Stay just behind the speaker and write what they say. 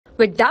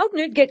With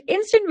Doubtnut, get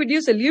instant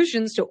video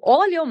solutions to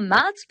all your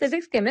maths,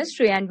 physics,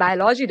 chemistry, and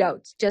biology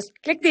doubts. Just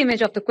click the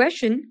image of the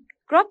question,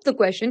 crop the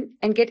question,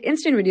 and get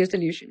instant video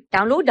solution.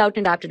 Download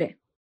Doubtnut app today.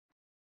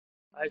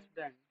 Hi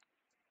student,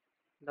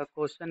 the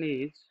question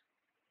is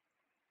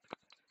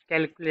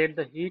calculate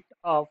the heat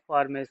of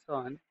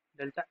formation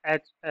delta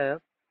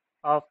HF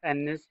of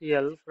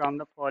NaCl from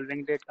the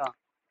following data.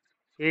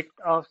 Heat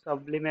of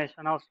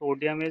sublimation of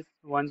sodium is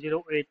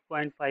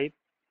 108.5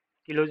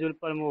 kilojoule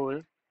per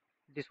mole.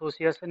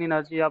 Dissociation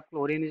energy of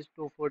chlorine is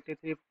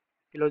 243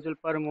 kilojoule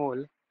per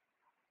mole.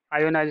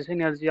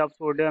 Ionization energy of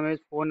sodium is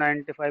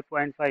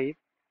 495.5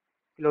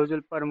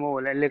 kilojoule per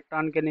mole.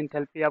 Electron gain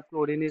enthalpy of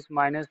chlorine is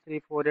minus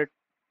 348.8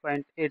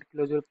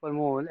 kilojoule per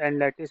mole, and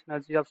lattice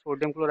energy of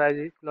sodium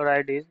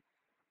chloride is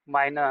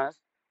minus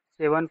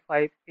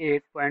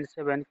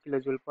 758.7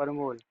 kilojoule per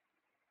mole.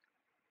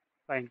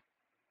 Fine.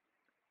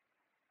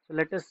 So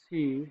let us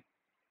see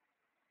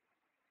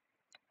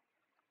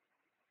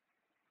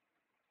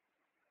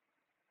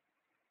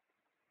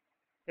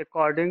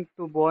according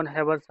to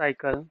Born-Haber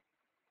cycle.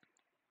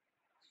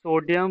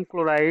 Sodium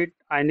chloride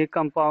ionic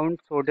compound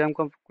sodium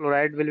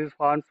chloride will be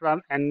formed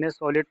from Na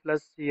solid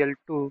plus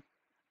Cl2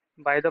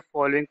 by the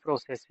following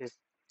processes.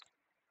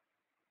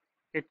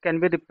 It can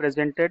be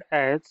represented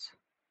as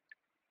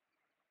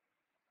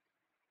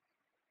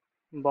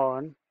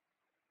Born-Haber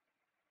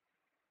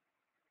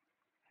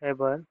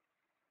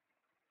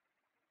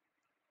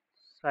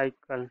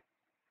cycle.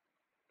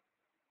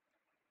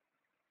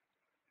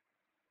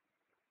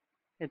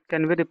 It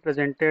can be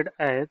represented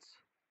as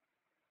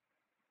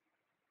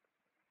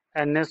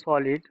Na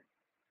solid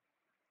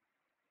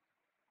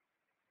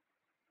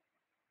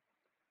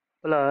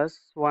plus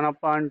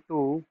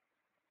 1/2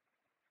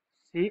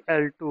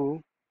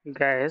 Cl2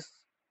 gas.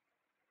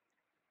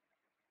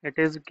 It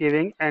is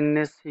giving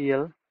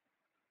NaCl,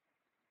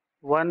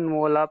 1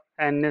 mole of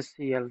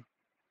NaCl.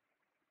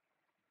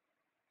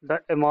 The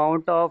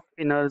amount of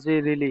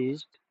energy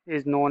released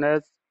is known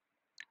as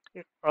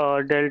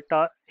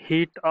delta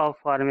heat of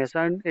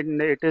formation.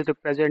 It is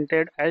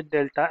represented as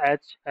delta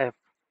HF.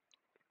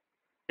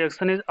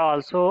 Reaction is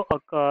also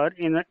occur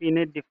in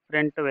a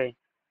different way.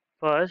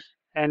 First,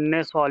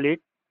 Na solid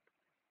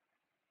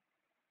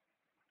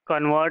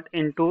convert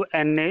into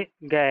Na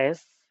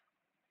gas,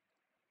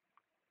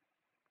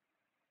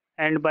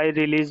 and by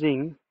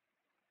releasing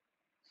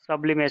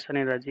sublimation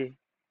energy.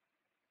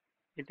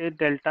 It is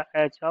delta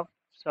H of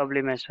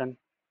sublimation.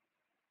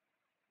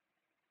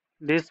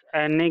 This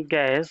Na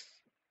gas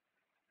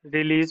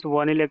release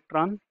 1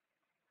 electron,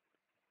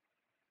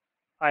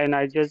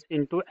 ionizes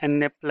into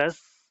Na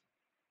plus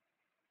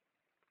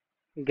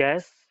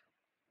gas.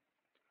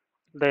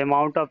 The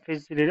amount of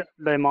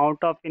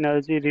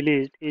energy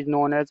released is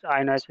known as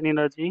ionization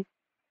energy.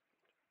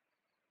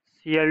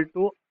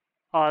 Cl2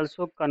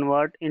 also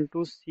convert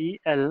into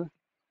Cl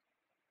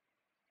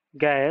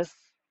gas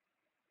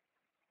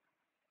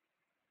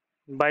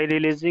by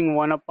releasing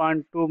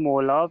 1/2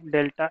 mole of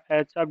delta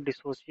H of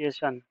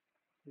dissociation.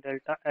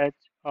 Delta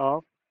H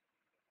of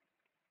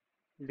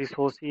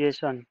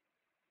dissociation.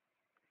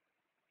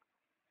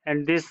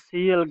 And this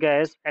Cl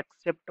gas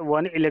accept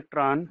one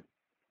electron,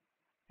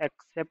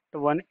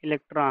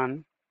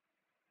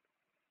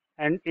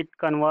 and it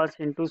converts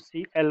into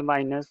Cl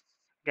minus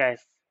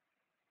gas.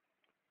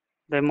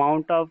 The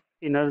amount of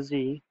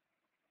energy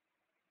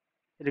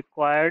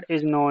required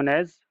is known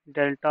as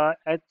delta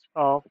H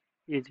of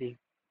Eg.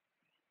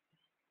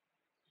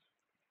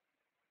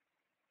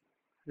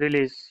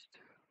 Released.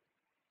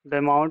 The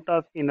amount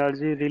of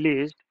energy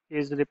released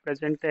is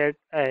represented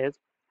as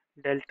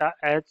delta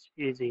H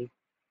Eg.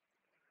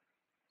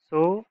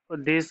 So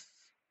this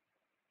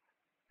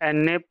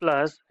Na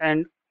plus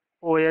and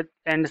OH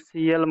and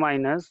Cl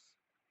minus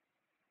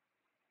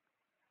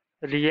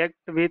react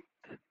with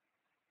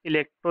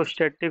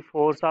electrostatic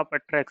force of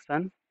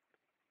attraction,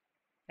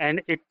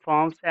 and it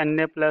forms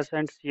Na plus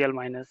and Cl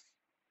minus.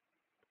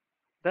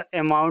 The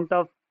amount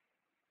of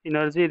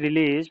energy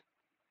released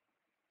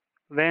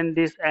when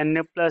this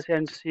Na plus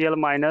and Cl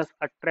minus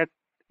attract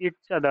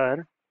each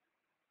other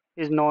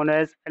is known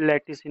as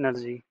lattice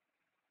energy.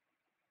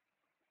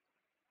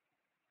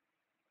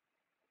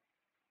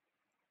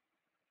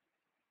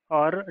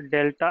 Or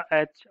delta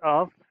H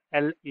of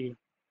Le.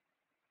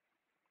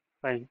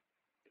 Fine.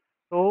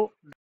 So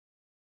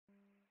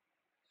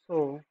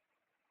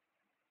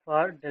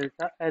for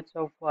delta H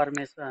of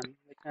formation,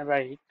 we can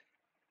write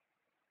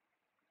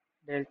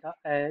delta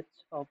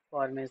H of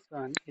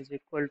formation is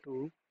equal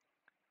to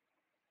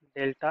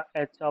delta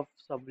H of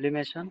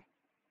sublimation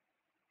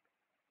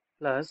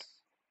plus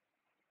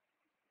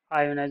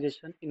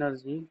ionization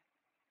energy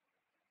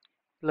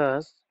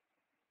plus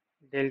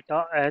delta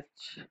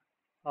H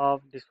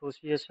of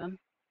dissociation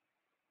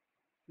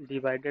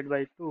divided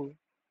by 2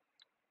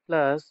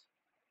 plus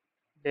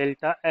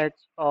delta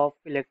H of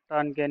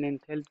electron gain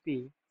enthalpy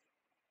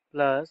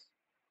plus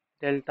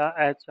delta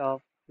H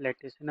of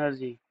lattice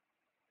energy.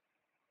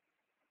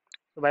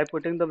 So by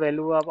putting the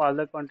value of all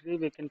the quantity,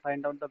 we can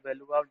find out the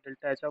value of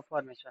delta H of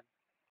formation.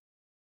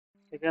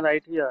 We can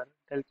write here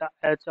delta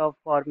H of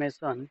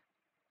formation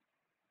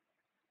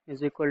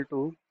is equal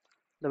to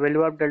the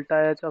value of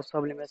delta H of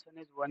sublimation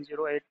is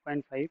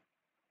 108.5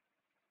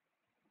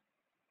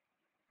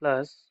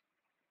 plus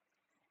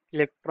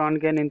electron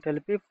gain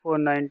enthalpy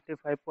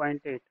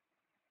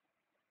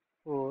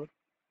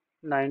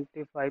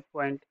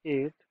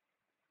 495.8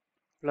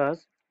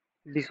 plus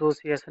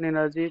dissociation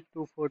energy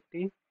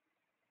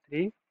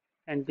 243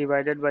 and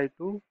divided by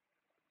 2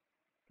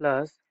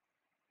 plus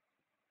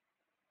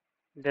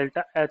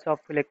delta H of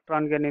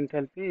electron gain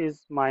enthalpy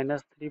is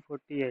minus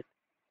 348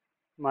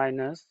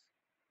 minus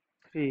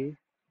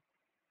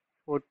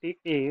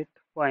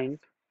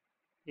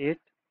 348.8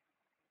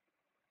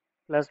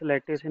 plus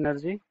lattice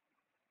energy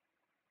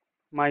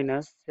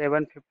minus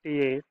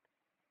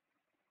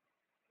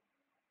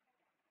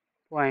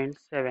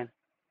 758.7.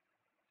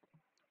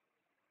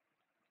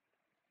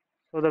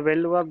 So the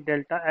value of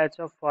delta H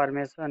of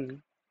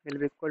formation will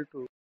be equal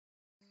to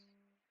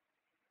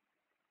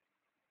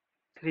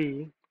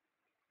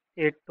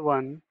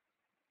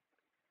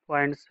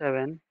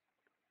 381.7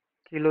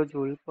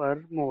 kilojoule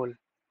per mole.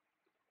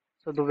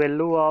 So the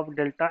value of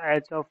delta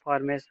H of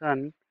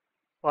formation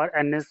for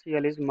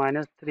NaCl is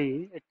minus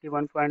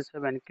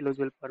 381.7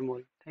 kilojoule per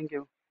mole. Thank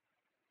you.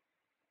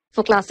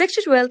 For class 6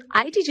 to 12,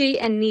 IIT JEE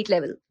and NEET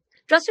level.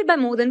 Trusted by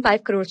more than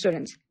 5 crore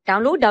students.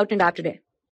 Download Doubtnut app today.